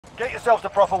Get yourselves a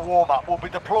proper warm-up. We'll be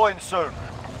deploying soon.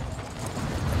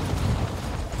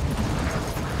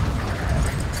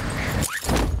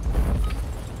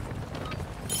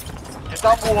 You're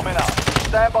done warming up.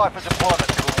 Stand by for deployment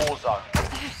to the war zone.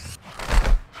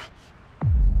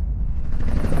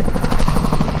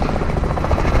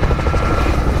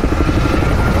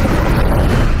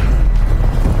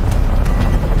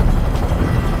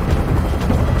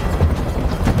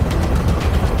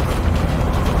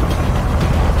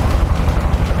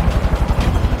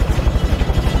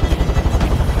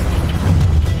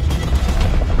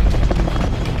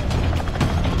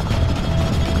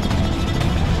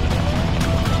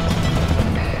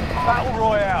 Battle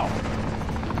Royale.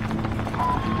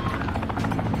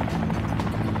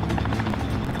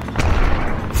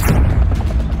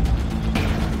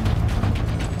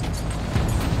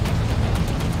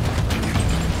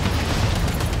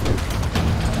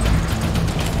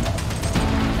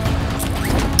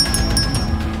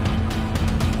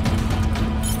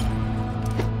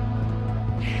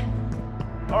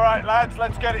 All right, lads,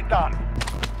 let's get it done.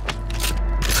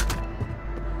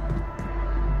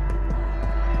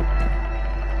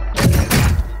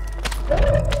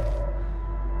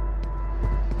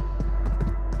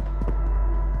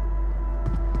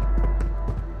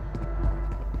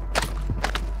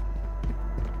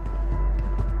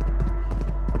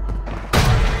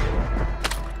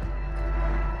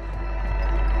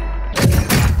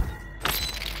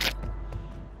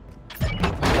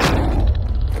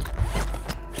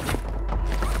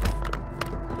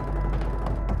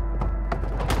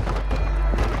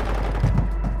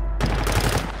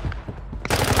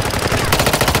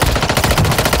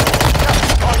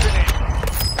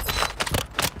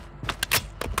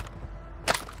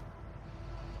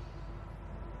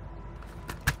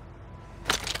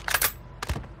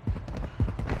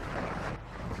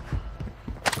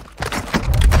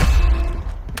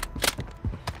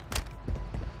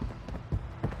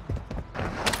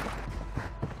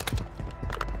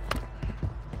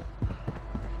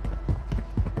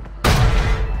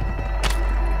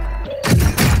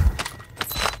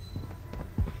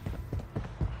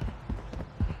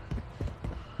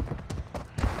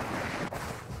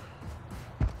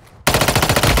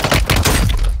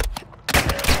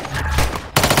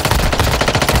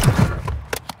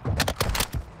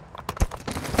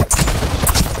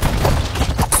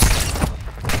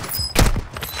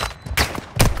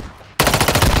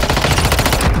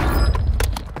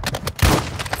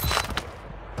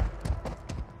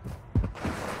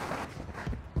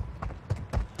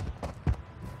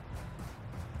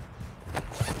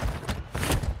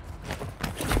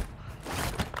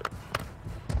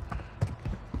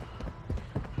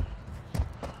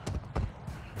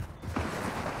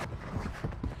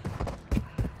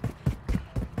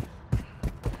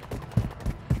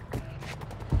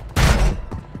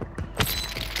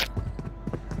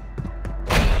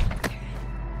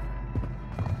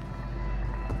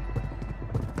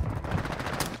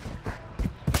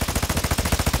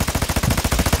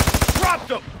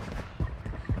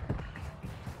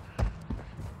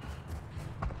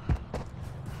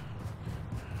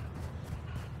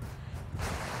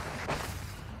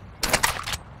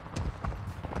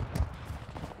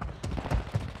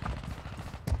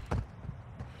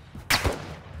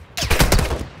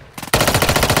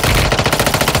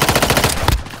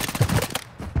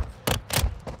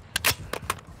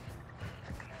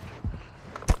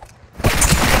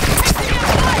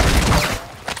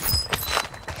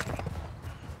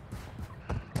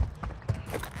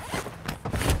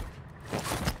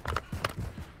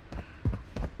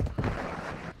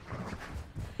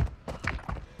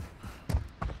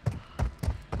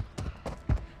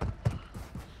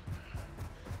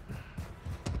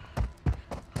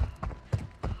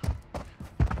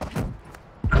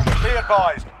 Be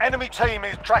advised, enemy team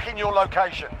is tracking your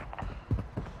location.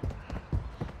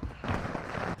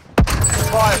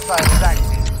 Fire sale is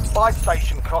active. Buy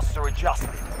station costs are adjusted.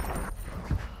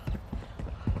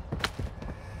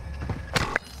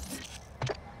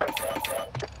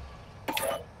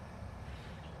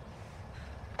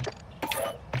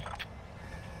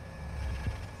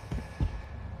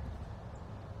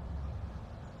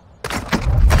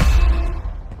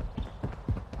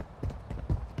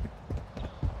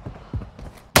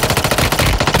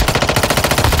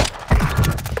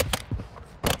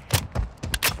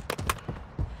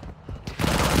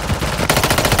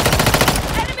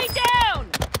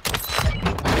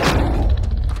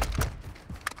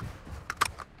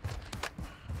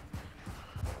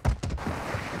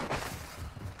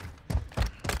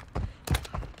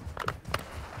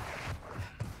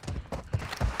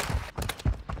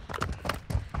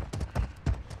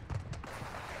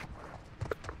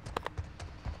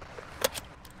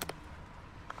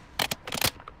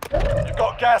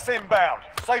 gas inbound.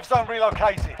 Safe zone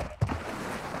relocated.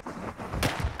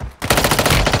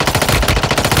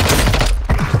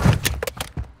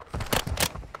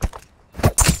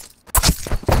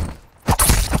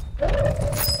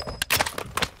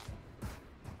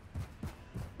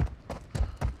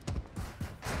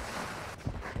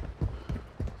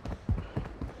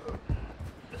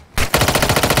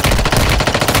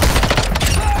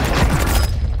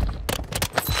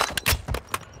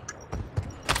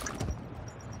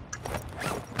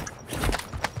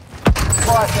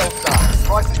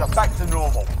 Prices are back to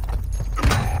normal.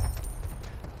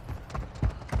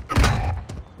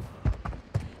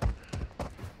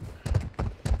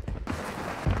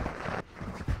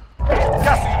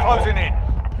 Gas is closing in.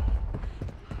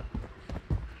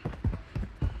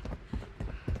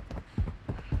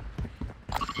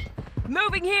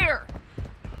 Moving here!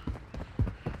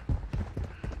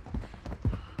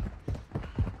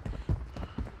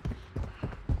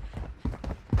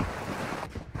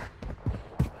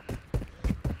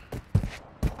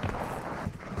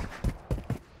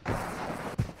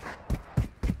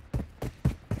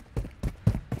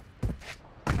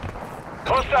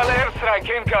 Hostile airstrike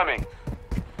incoming.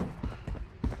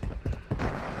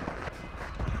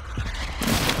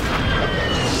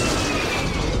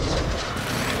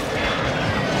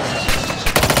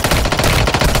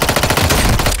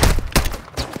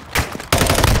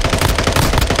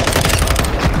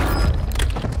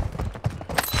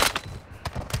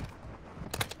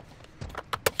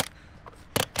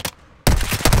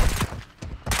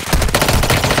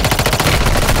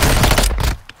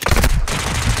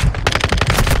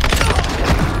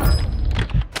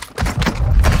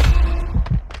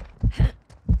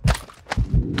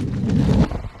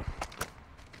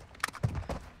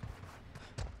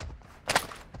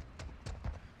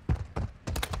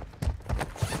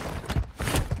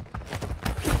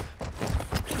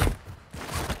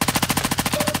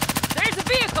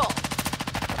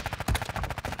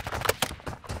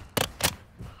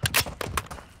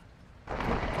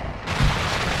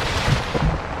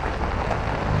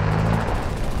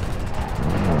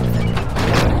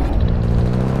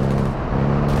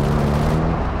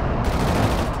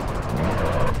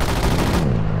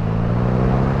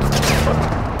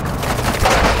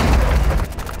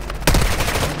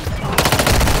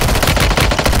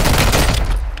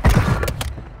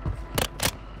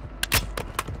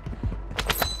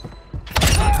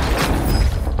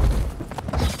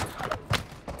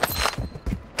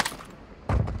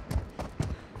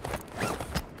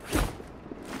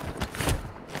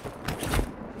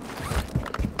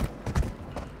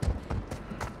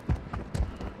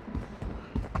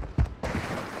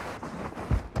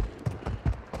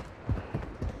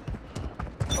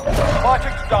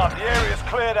 Fighting's done. The area's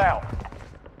cleared out.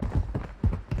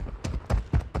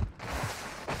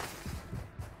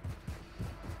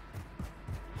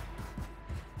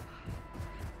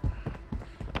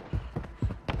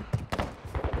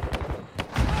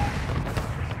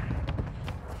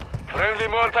 Friendly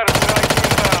mortar strike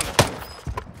inbound.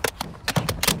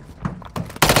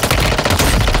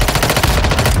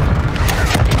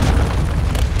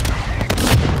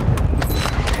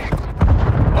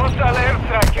 Hostile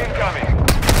airstrike incoming.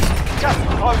 Gas is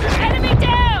closing in. Enemy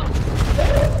down!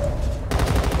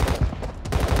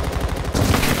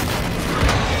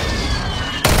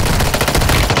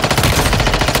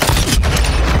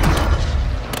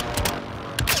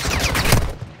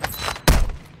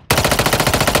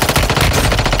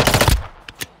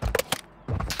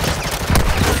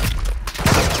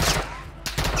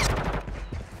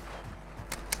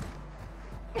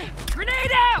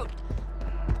 Grenade out!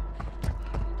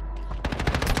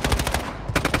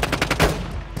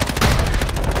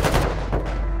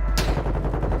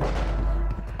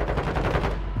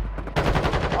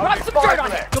 Drop some dirt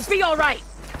on it! You'll be alright!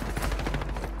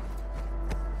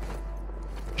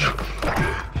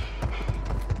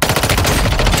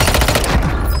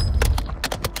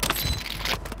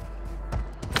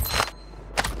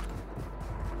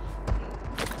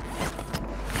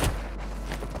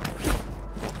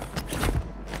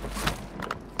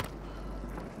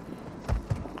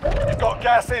 You've got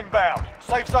gas inbound.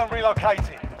 Safe zone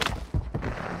relocated.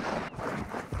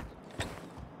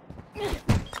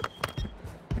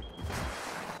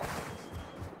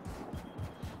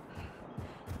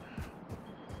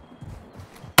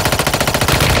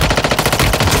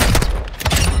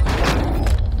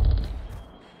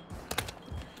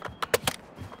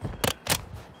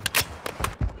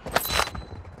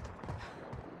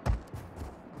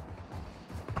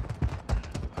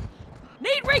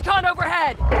 Need recon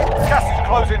overhead! Gas is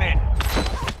closing in.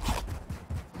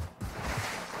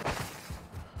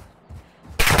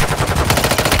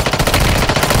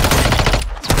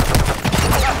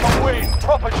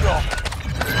 Proper job.